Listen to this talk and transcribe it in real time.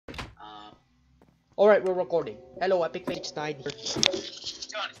Alright, we're recording. Hello, Epic Page 9 here.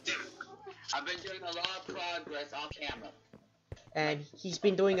 I've been doing a lot of progress off camera. And he's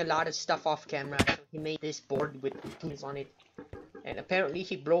been doing a lot of stuff off camera. So he made this board with tools on it. And apparently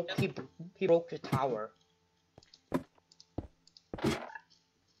he broke the tower.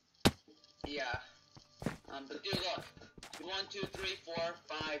 Yeah. But dude, look. 1, 2, 3, 4,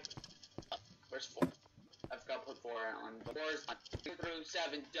 5. Where's 4? I've got to put 4 on. 4 is done. 2 through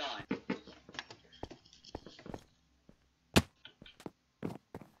 7 done.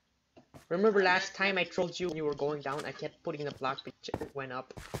 Remember last time I trolled you when you were going down? I kept putting the block which went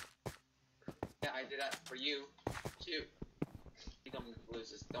up. Yeah, I did that for you. Shoot. You don't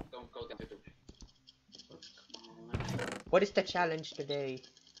lose this. Don't go down to the... Come on. What is the challenge today?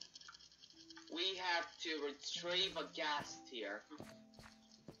 We have to retrieve a gas tier.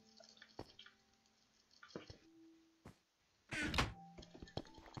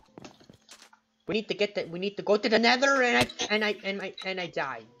 We need to get that. We need to go to the Nether, and I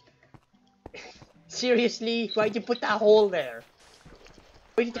die. Seriously, why'd you put that hole there?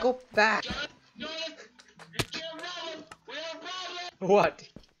 We need to go back. What?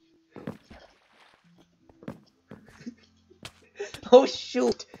 Oh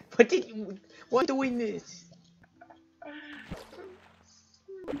shoot! What are you doing this?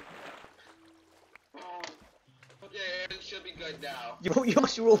 Okay, it should be good now. You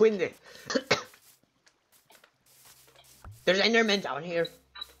must ruin it. There's Enderman down here.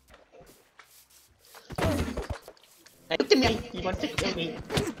 Look at me. He wants to kill me.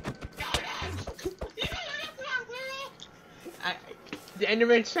 The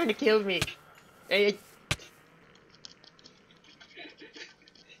Enderman's trying to kill me. Hey.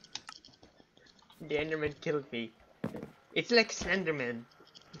 The Enderman killed me. It's like Slenderman.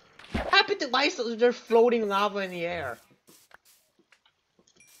 What happened to why is there floating lava in the air?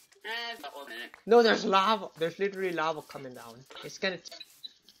 No, there's lava. There's literally lava coming down. It's gonna.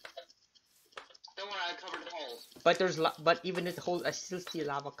 Don't worry, I covered the holes. But even in the hole, I still see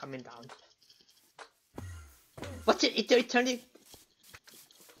lava coming down. What's it? It turned it.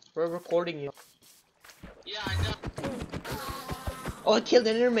 We're recording you. Yeah, I know. Oh, I killed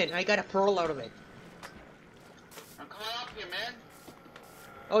an Enderman. I got a pearl out of it. I'm coming up here, man.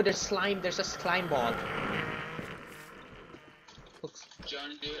 Oh, there's slime. There's a slime ball. Looks.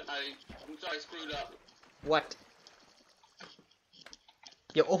 Johnny, dude, I'm sorry I screwed up. What?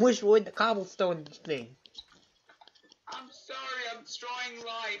 You almost ruined the cobblestone thing. I'm sorry, I'm destroying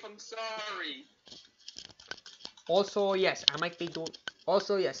life, I'm sorry. Also, yes, I might be doing.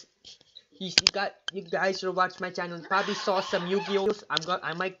 Also, yes, you guys who watch my channel probably saw some Yu-Gi-Oh!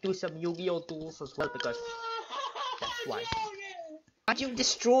 I might do some Yu-Gi-Oh! Tools as well because that's why. Why'd you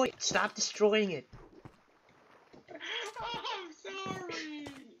destroy it? Stop destroying it. I'm sorry.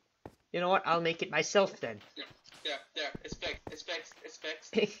 You know what? I'll make it myself then. There. It's fixed. It's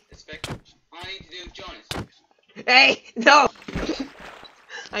fixed. All I need to do, Jonas. Hey, no!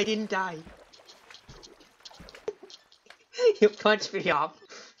 I didn't die. You punched me off.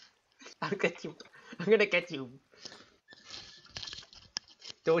 I'll get you. I'm gonna get you.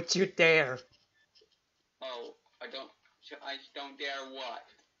 Don't you dare. Oh, I don't dare what?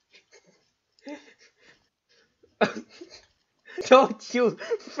 Don't you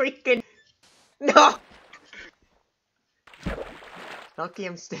freaking. No! Lucky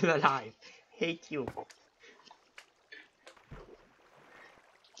I'm still alive. Hate you.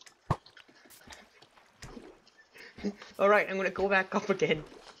 Alright, I'm gonna go back up again.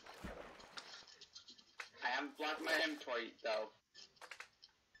 I haven't blocked my inventory, though.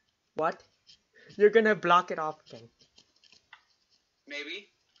 What? You're gonna block it off again.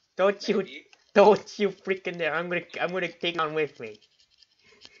 Maybe? Don't you freaking dare. I'm gonna take on with me.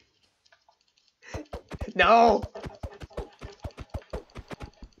 No!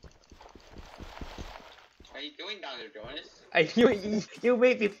 What are you doing down there, Jonas? You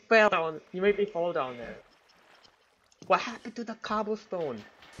made me fall down. You made me fall down there. What happened to the cobblestone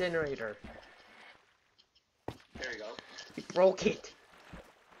generator? There you go. You broke it.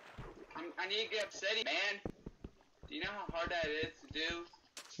 I need to get upsetting, man. Do you know how hard that is to do?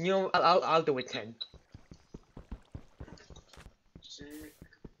 You know, I'll do it then. Shit.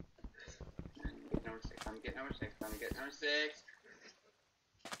 I'm getting number 6. Okay,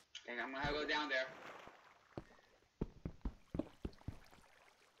 I'm gonna go down there.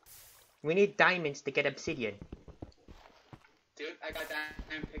 We need diamonds to get obsidian. Dude, I got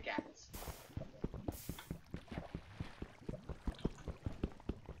diamond pickaxe.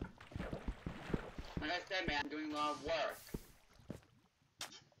 Like I said, man, I'm doing a lot of work.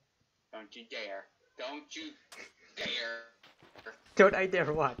 Don't you dare. Don't you dare. Don't I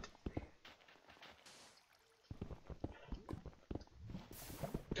dare what?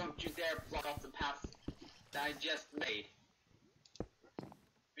 Don't you dare block off the path that I just made.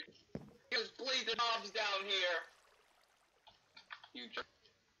 Because please, the mobs down here. You jerk.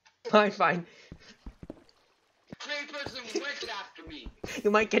 Fine, fine. Creepers and went after me.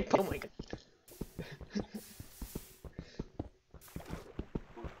 You might get. Oh my god.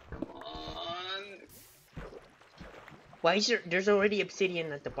 Come on. Why is there's already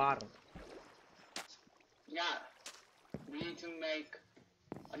obsidian at the bottom? Yeah. We need to make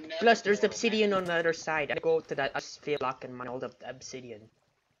another. Plus, there's portal, obsidian man. on the other side. I go to that skyblock and mine all the obsidian.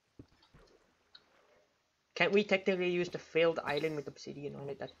 Can't we technically use the failed island with obsidian on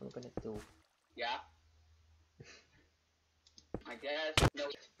it? That's what I'm gonna do. Yeah. I guess. No.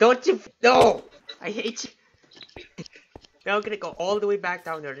 Don't you? No! I hate you. Now I'm gonna go all the way back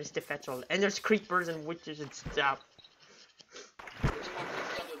down there just to fetch all. And there's creepers and witches and stuff.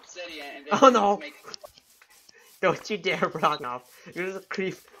 Obsidian and Oh no! make... Don't you dare block off. You're a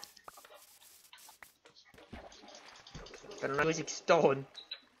creep. But I'm not using stone.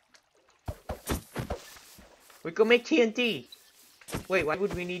 We could make TNT. Wait, why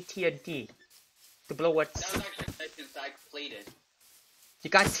would we need TNT? To blow what? That was actually nice since I completed. You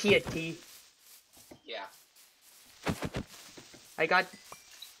got TNT. Yeah. I got.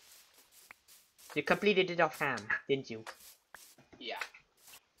 You completed it off ham, didn't you? Yeah.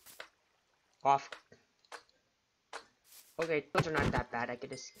 Off. Okay, those are not that bad. I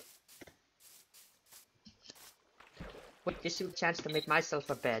could just. Wait, just a chance to make myself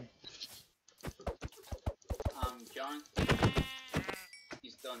a bed. John, you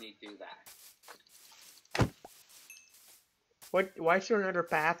still need to do that. What? Why is there another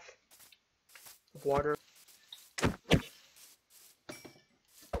path? Of water.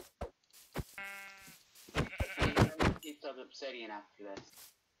 Keep some obsidian after this.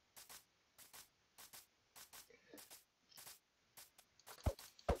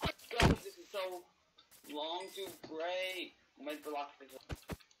 Oh my god, this is so long to break. Make the lock this.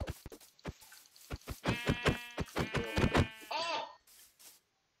 Oh!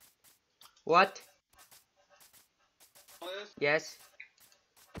 What? This? Yes.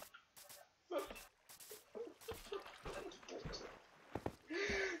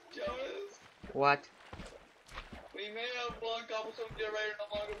 Jonas, What? we made a one cobblestone generator no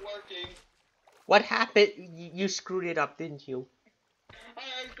longer working. What happened? You screwed it up, didn't you? I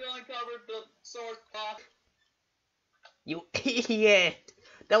accidentally covered the source box. You idiot!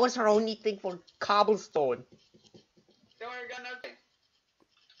 That was our only thing for cobblestone. Don't worry, got nothing.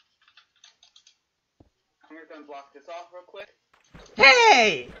 I'm just gonna block this off real quick.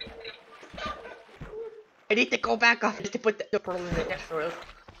 Hey! I need to go back up just to put the pearl in the netheril.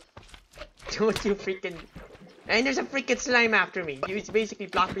 Don't you freaking... And there's a freaking slime after me. You basically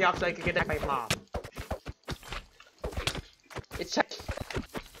blocked me off so I could get at my mom. It's like...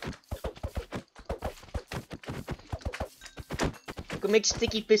 You can make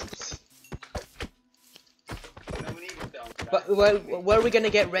sticky pistols. No, we need stone. But, well, where are we gonna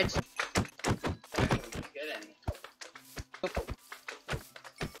get redstone? Get any.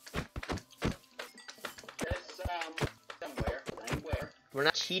 There's, somewhere. Anywhere. We're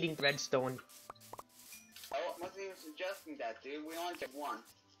not cheating redstone. Oh, I wasn't even suggesting that, dude. We only get one.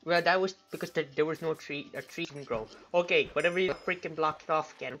 Well, that was because there was no tree. A tree didn't grow. Okay, whatever you freaking blocked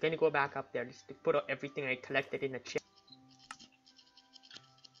off again. I'm gonna go back up there just to put everything I collected in a chest.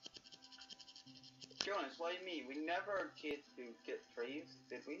 Jonas, what do you mean? We never get to get trees,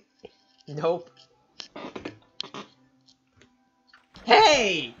 did we? Nope.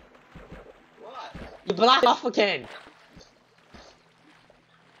 Hey! What? You blocked off again.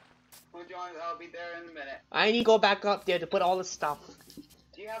 Well, Jonas, I'll be there in a minute. I need to go back up there to put all the stuff.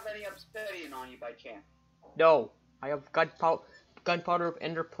 Do you have any obsidian on you by chance? No, I have gunpowder,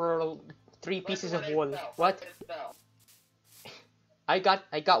 ender pearl, 3 pieces of wool. What? I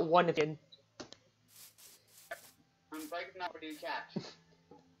got one again. I'm breaking up. What do you catch?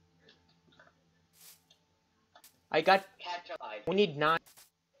 I got. Catch alive. We need 9.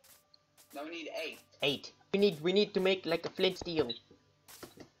 No, we need 8. 8. We need to make like a flint steel.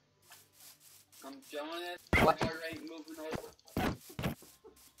 Jonas. What? Heart rate moving over.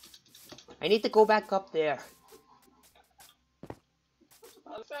 I need to go back up there.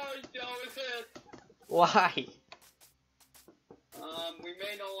 I'm sorry, Jonas. Why? We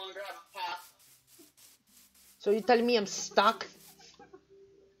may no longer have a path. So you're telling me I'm stuck?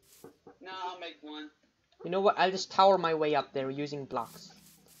 No, I'll make one. You know what? I'll just tower my way up there using blocks.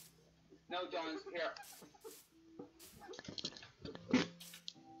 No, Jonas, here.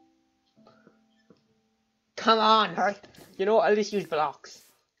 Come on, hurry. You know what? I'll just use blocks.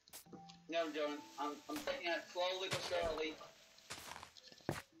 No, Jonas, I'm taking it slowly but surely.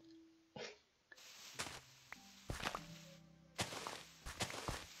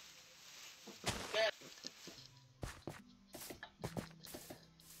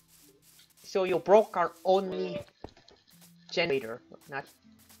 So you broke our only generator, not.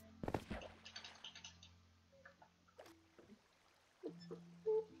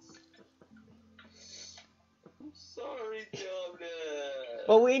 I'm sorry, Jonas.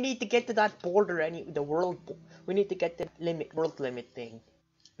 But we need to get to that border. We need to get the world limit thing.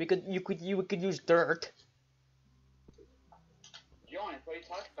 You could use dirt. Jonas, what are you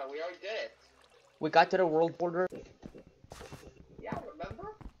talking about? We already did it. We got to the world border. Yeah,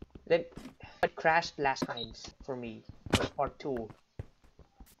 remember? Then it crashed last times for me. Part 2.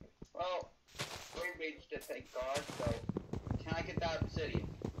 Well, we reached it, thank God. So, can I get that obsidian?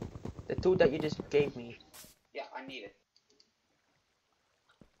 The 2 that you just gave me. Yeah, I need it.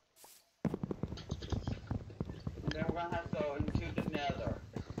 And then we're gonna have to go into the nether.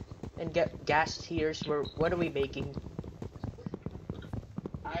 And get gas tiers. What are we making?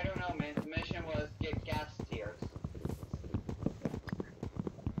 I don't know, man. The mission was get gas tiers.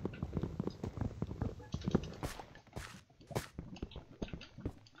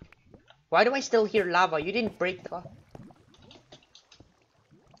 Why do I still hear lava? You didn't break the.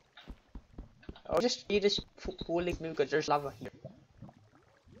 Or you just fooling me because there's lava here.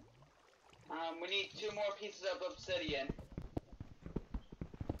 We need 2 more pieces of obsidian.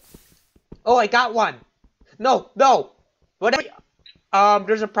 Oh, I got one. No. Whatever.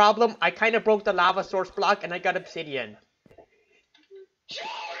 There's a problem. I kind of broke the lava source block and I got obsidian.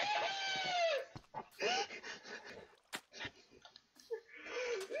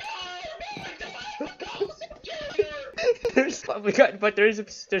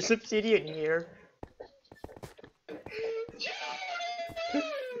 There's obsidian here.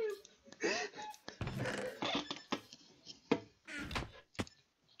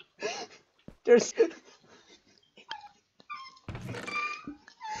 There's.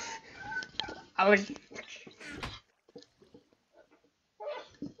 I was.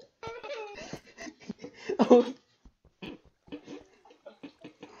 Oh.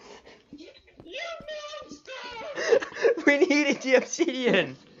 We needed the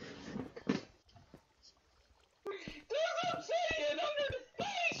obsidian. There's obsidian under the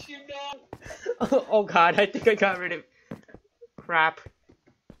base, you know. Oh God, I think I got rid of. Crap.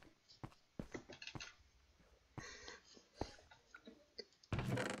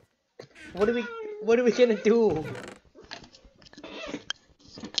 What are we gonna do? What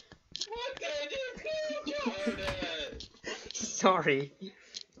did you do, Jordan? Sorry.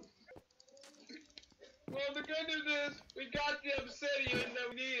 Well, the good news is we got the obsidian that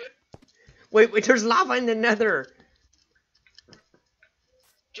we needed. Wait, there's lava in the nether.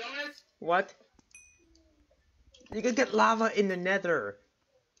 Jonas? What? You can get lava in the nether.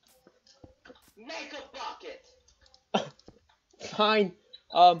 Make a bucket. Fine.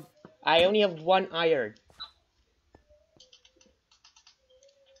 I only have 1 iron.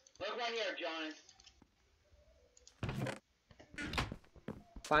 Look right here, Jonas.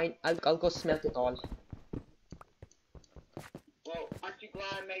 Fine, I'll go smelt it all. Well, aren't you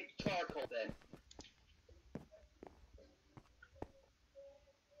glad I made charcoal then?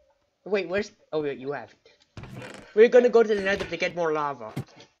 Wait, where's? Oh, wait, you have it. We're gonna go to the nether to get more lava.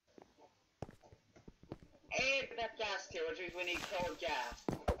 And that gas here, which means we need cold gas.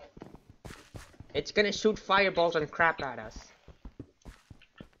 It's gonna shoot fireballs and crap at us.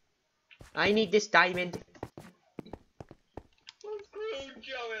 I need this diamond. I'm screwed,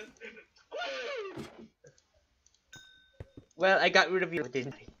 Jonas. Screwed! Well, I got rid of you,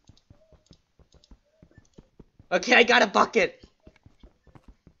 didn't I? Okay, I got a bucket.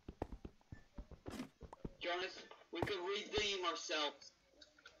 Jonas, we could redeem ourselves.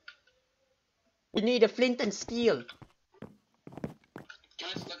 We need a flint and steel.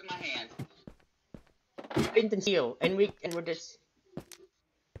 Jonas, look at my hand. Flint and steel, and we're just.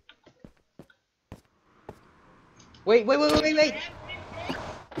 Wait.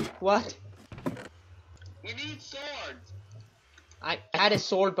 What? We need swords. I had a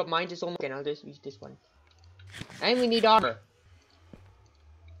sword, but mine is only. Okay, I'll just use this one. And we need armor.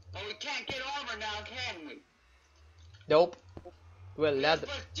 But we can't get armor now, can we? Nope. Well, leather.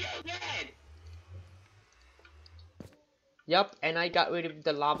 But you did! Yep, and I got rid of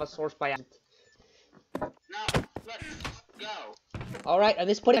the lava source by accident. Now, let's go. Alright, I'm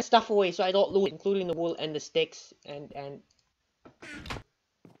just putting stuff away so I don't lose, including the wool and the sticks and.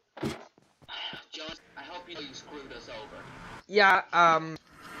 Jonas, I hope you know you screwed us over. Yeah,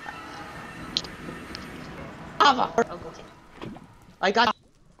 lava! Okay. I got. What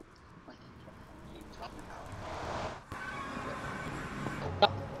are you talking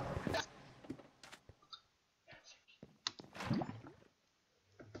about?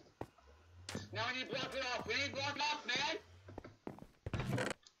 Now we need to block it off. We need to block it off, man.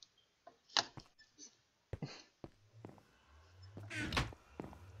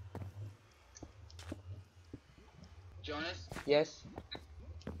 Jonas, Yes.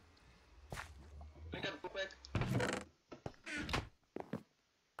 pick up real quick.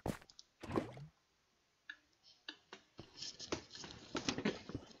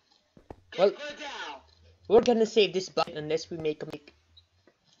 Well, Put it down. we're gonna save this bucket unless we make a make.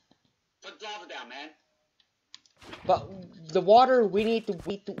 Put the lava down, man. But the water, we need to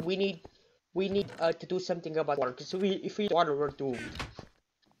do something about water. Cause if we water, we're doomed.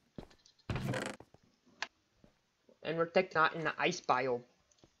 And we're technically not in the ice biome.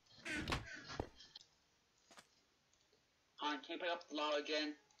 Can you pick up the lava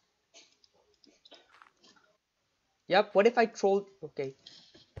again? Yep. What if I troll? Okay.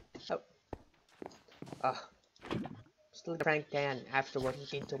 Still prank Dan after what he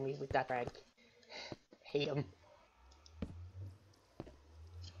did to me with that prank. Hate him.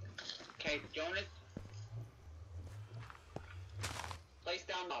 Okay, Jonas. Place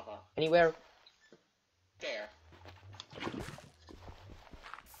down lava. Anywhere? There.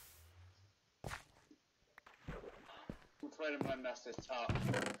 I'm afraid I'm gonna mess this up.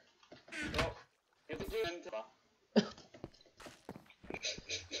 Well, if we do it,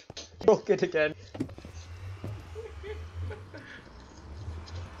 Broke it again.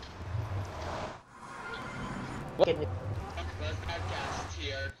 let's add gas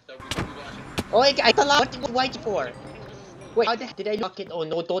here so we can be watching. Oh, I fell out. What why'd you for? Wait, how did I lock it? Oh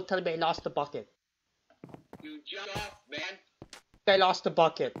no, don't tell me I lost the bucket. You jumped off, man. I lost the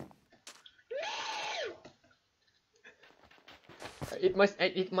bucket. No! It must, I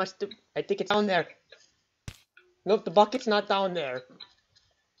think it's down there. Nope, the bucket's not down there.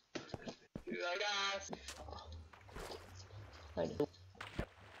 Gas. I know.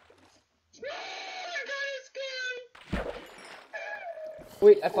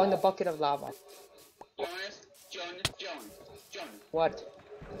 Wait, I found a bucket of lava. Jonas. What?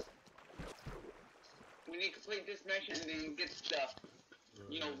 We need to complete this mission and then get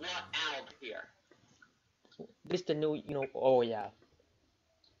the, what out of here. This the new, oh yeah.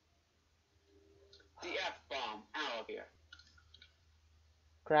 The F-bomb out of here.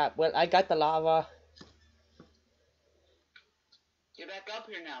 Crap, well, I got the lava. Get back up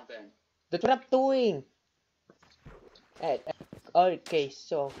here now then. That's what I'm doing. Okay,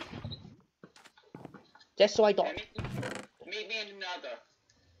 so. Just so I don't. Meet me in another.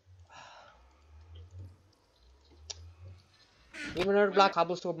 Give me another black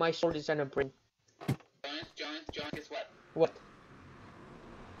cobblestone, my sword is gonna bring. Jonas, guess what? What?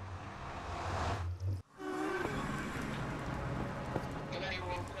 Come here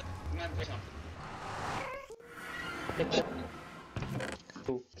real quick. I'm gonna do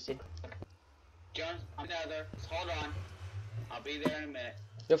something. Jonas, I'm another. Just hold on. I'll be there in a minute.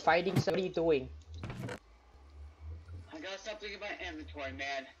 You're fighting, so what are you doing? I got something in my inventory,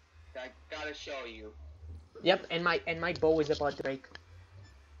 man. That I gotta show you. Yep, and my bow is about to break.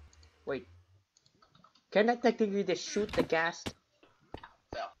 Wait. Can I technically just shoot the gas?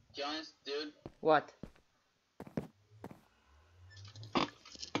 So, Jonas, dude. What?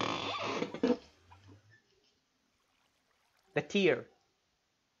 The tier.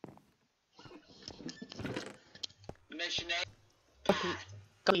 Mission A.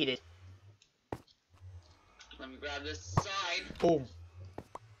 Completed. Let me grab this sign. Boom.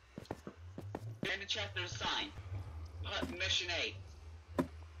 In the chest there's a sign. Mission A.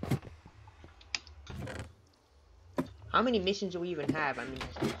 How many missions do we even have? I mean,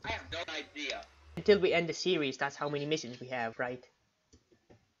 I have no idea. until we end the series, that's how many missions we have, right?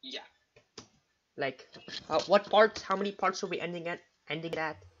 Yeah. Like, what parts? How many parts are we ending at?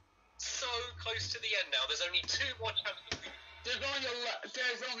 So close to the end now. There's only 2 more chapters. There's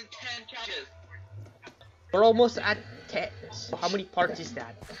only 10 challenges. We're almost at 10. So how many parts is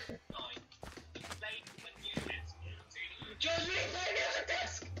that? Jonas, we play music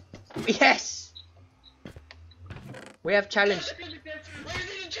disc. Yes. We have challenge. Where's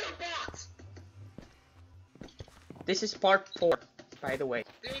the jukebox? This is part 4, by the way.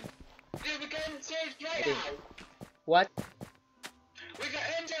 Dude, we got in series right now. What? We got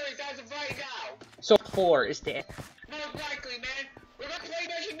in series as of right now. So 4 is the end. Most likely, man. We're gonna play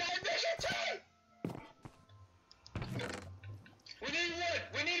mission 9, mission 10. We need wood.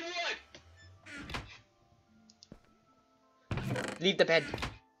 We need wood. Leave the bed.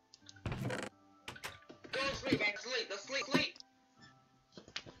 Go to sleep, man. Sleep.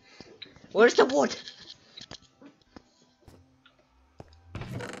 Where's the wood?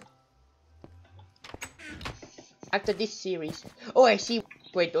 After this series. Oh, I see.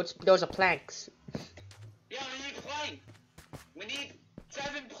 Wait, those are planks. Yeah, we need planks. We need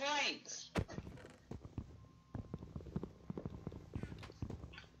 7 planks.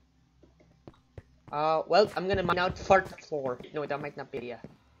 Well, I'm gonna mine out for the floor. No, that might not be, yeah.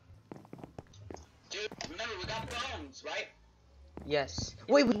 Dude, remember, we got bones, right? Yes.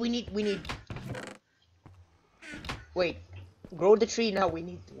 Wait, we need... Wait. Grow the tree now, we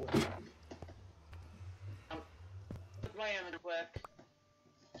need wood. Put my in quick.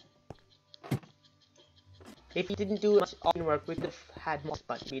 If you didn't do much oven work, we could have had more,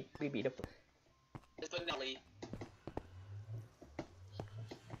 but it'd be beautiful. It's vanilla.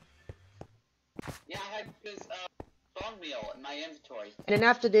 Yeah, I had this, bone meal in my inventory. And then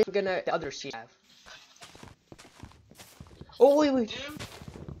after this, we're gonna... The other sheep have. Oh, wait.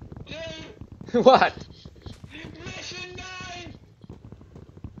 Dude! What? Mission 9!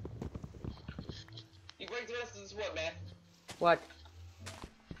 You break the rest of this wood, man. What?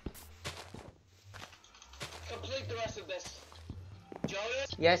 Complete the rest of this.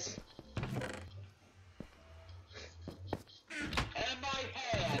 Jonas? Yes. And my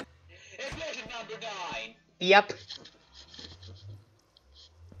hand! It's mission number 9! Yep.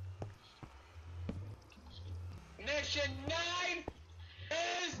 Mission 9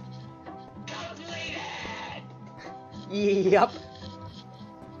 is completed! Yep.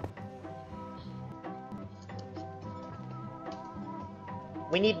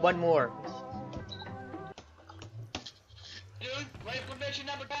 We need one more. Dude, ready for mission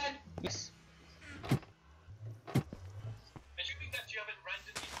number 10? Yes. Assuming that you haven't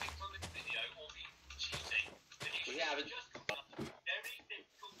randomly clicked on this video or been cheating, then you should We haven't. just completed a very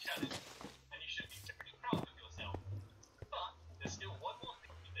difficult challenge, and you should be pretty proud of yourself. But there's still one more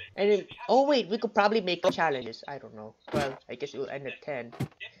thing to do. And then, oh wait, we could probably make challenges. I don't know. Well, I guess it will end at 10. Get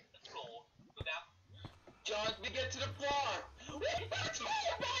to the floor without John, we get to the floor! We got to the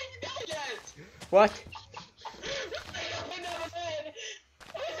yet! What? We never did!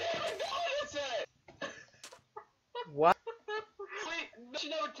 We didn't notice it! What? Wait,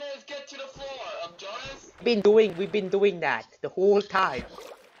 mission number 10 is get to the floor, Jonas. We've been doing that the whole time.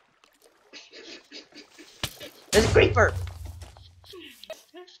 There's a creeper!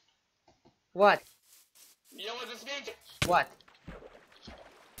 What? You know what this means? What?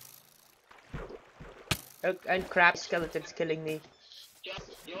 And crab skeletons killing me.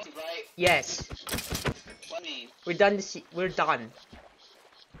 Just, you know, right? Yes. What means? We're done. We're done.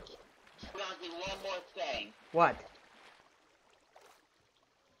 We're gonna do one more thing. What?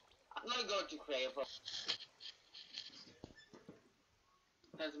 I'm gonna go to creative.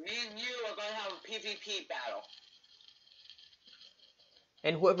 Because me and you are gonna have a PvP battle.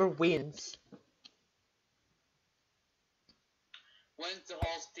 And whoever wins. Wins the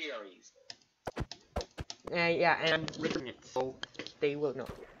whole series. Yeah, and I'm written it, so they will know.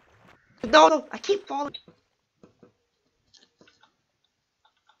 No, I keep falling.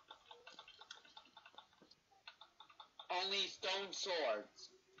 Only stone swords.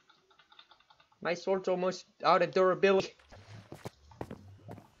 My sword's almost out of durability.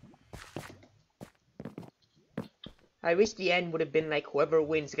 I wish the end would have been like whoever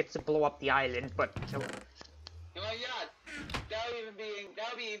wins gets to blow up the island, but no. You know, yeah, that would be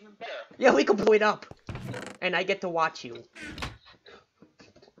even better. Yeah, we could blow it up, and I get to watch you.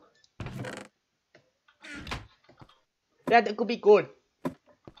 Yeah, that could be good.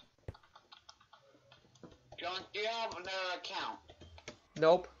 John, do you have another account?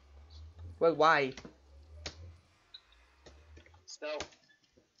 Nope. Well, why? So,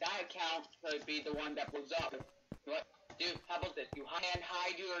 that account could be the one that blows up. What? Dude, how about this? You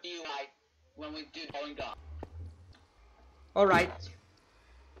hide your UI when we do the going down. All right.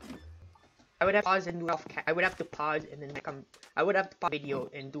 I would have to pause and do I would have to pause and then I would have to pause video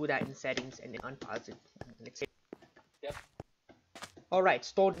and do that in settings and then unpause it. Let's see. Yep. All right.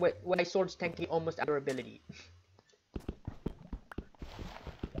 When my sword's technically almost out of durability.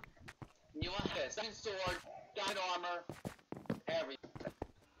 You want this? Second sword, diamond armor, everything.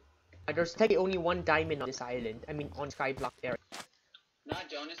 There's technically only one diamond on this island. I mean, on skyblock area. Not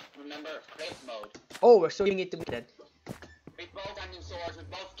Jonas. Remember, creative mode. Oh, we're showing it to me then. We both diamond swords. We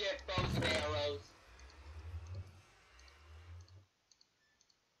both get bows and arrows.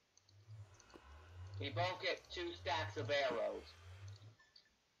 We both get 2 stacks of arrows.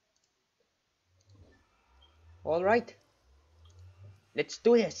 All right. Let's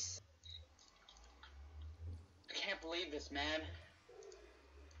do this. I can't believe this, man.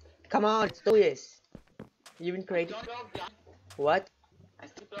 Come on, let's do this. You even created Don't build down. what? I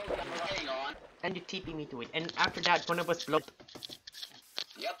still build down. Hang on. And you TP me to it. And after that, one of us blow.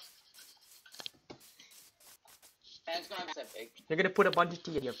 Yep. And it's gonna be so big. You're gonna put a bunch of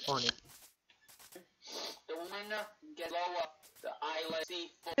tea here on it. The winner gets blow up the island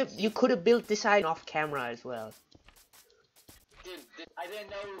C4. You could have built this island off camera as well. Dude, I didn't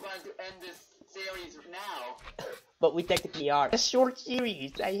know we were going to end this series now. But we technically are. A short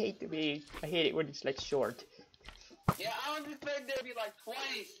series. I hate it when it's like short. Yeah, I was expecting there'd be like 20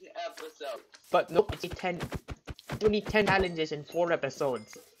 episodes. But nope, only 10 challenges in 4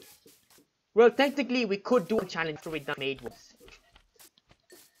 episodes. Well, technically, we could do a challenge after we done made ones.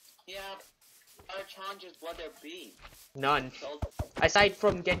 Yeah, other challenges would there be? None. So, Aside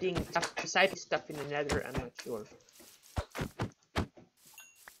from stuff in the nether, I'm not sure.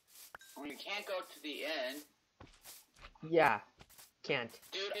 I mean, you can't go to the end. Yeah, can't.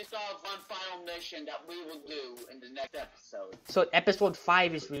 Dude, it's got one final mission that we will do in the next episode. So episode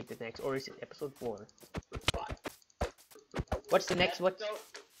 5 is really the next, or is it episode 4? 5. What's the next? What?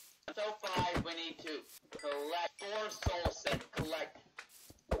 Episode 5, we need to collect 4 soul sets, collect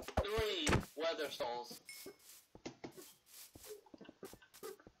 3 weather souls.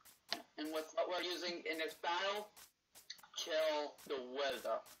 And with what we're using in this battle, kill the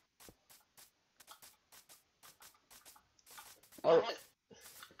weather. Alright.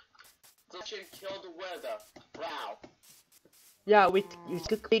 Kill the weather. Wow. Yeah, we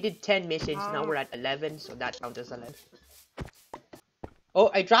completed 10 missions. Now we're at 11, so that counts as 11. Oh,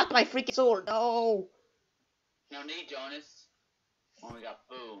 I dropped my freaking sword. No. No need, Jonas. Oh, we got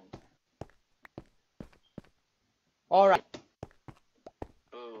boom. All right.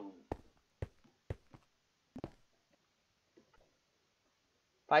 Boom.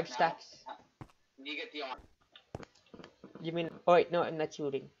 5 Now, stacks. you get the arm. You mean? Oh wait, no, I'm not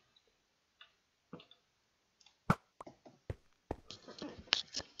shooting.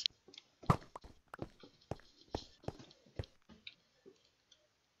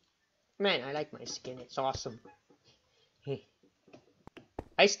 Man, I like my skin. It's awesome.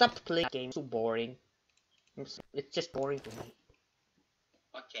 I stopped playing games. It's too boring. It's just boring to me.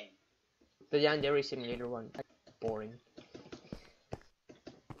 Okay. The Yandere Simulator one. Boring.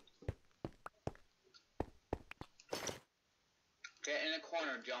 Get in the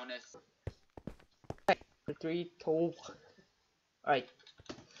corner, Jonas. 3, 2. Alright.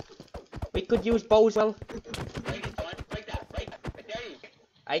 We could use bows well. Break it, Jonas. Break that. Break it. I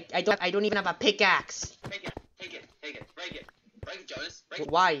dare you. I don't even have a pickaxe. Take it. Take it. Take it. Break it. Break it, Jonas. Break it.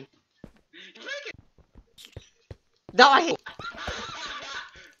 Why? Break it. No,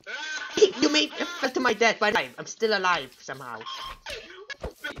 you made it fell to my death. But I'm still alive somehow.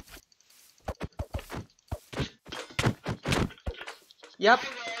 Yep.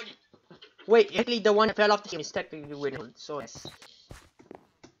 Wait, actually the one that fell off the game is technically winning, so yes.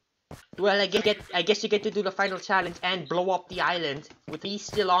 Well, I guess you get to do the final challenge and blow up the island with me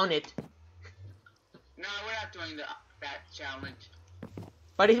still on it. No, we're not doing that challenge.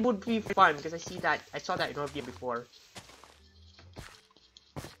 But it would be fun because I saw that in our video before.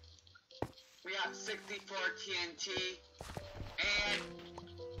 We got 64 TNT, and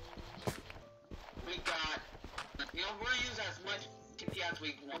we got, you know, we're gonna use as much TNT as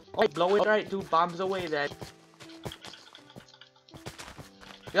we want. Oh, blow it! Alright, do bombs away then.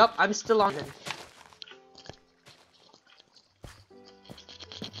 Yup, I'm still on it.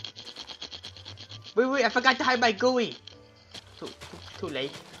 Wait, I forgot to hide my GUI. Too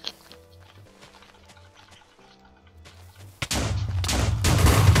late.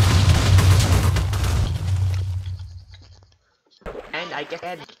 And I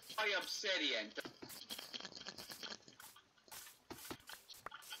get obsidian.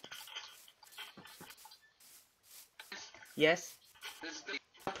 Yes. This is the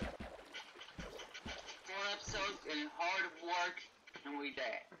 4 episodes and hard work, and we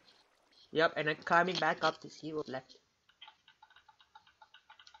dead. Yep, and I'm climbing back up to see what's left.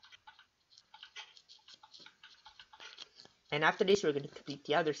 And after this, we're going to complete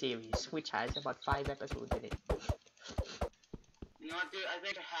the other series, which has about 5 episodes in it. You know what, dude? I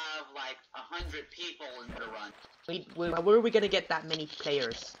think I have like 100 people in the run. Where are we going to get that many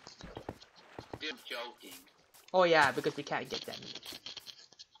players? Dude, I'm joking. Oh yeah, because we can't get that many.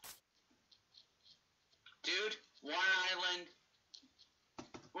 Dude, one island.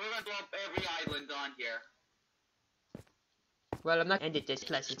 We're gonna blow up every island on here. Well, I'm not ended this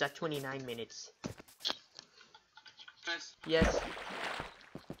class. It's at 29 minutes. Yes. Yes.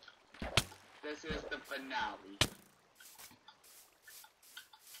 This is the finale.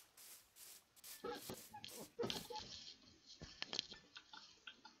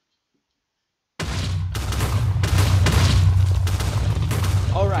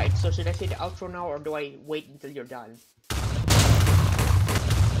 Alright, so should I say the outro now or do I wait until you're done?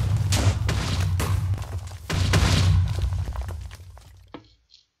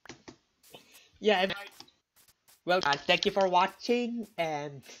 Yeah, well, thank you for watching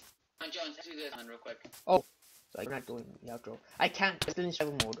and... Jones, do this one real quick. Oh, So I'm not doing the outro. I can't. I'm still in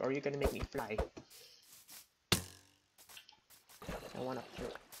survival mode, or you're gonna make me fly. I wanna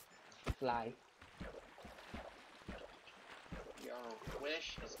fly. Your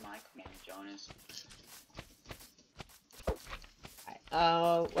wish is my command, Jonas.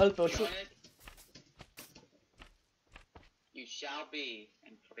 Well, proceed. Jonas, you shall be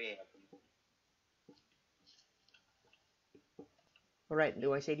and prevail. Alright,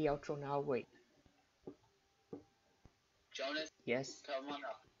 do I say the outro now? Wait. Jonas, Yes. come on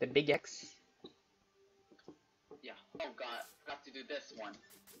up. The big X. Yeah. Oh god, forgot to do this one.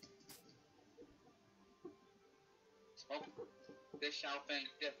 Smoke. This shall finish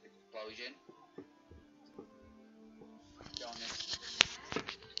this explosion. Jonas.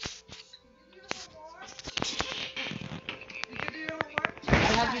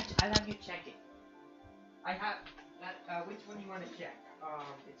 I'll have you check it. I have that. Which one you want to check?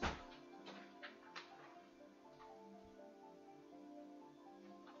 It's.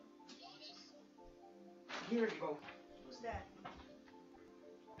 Here you go. Who's that?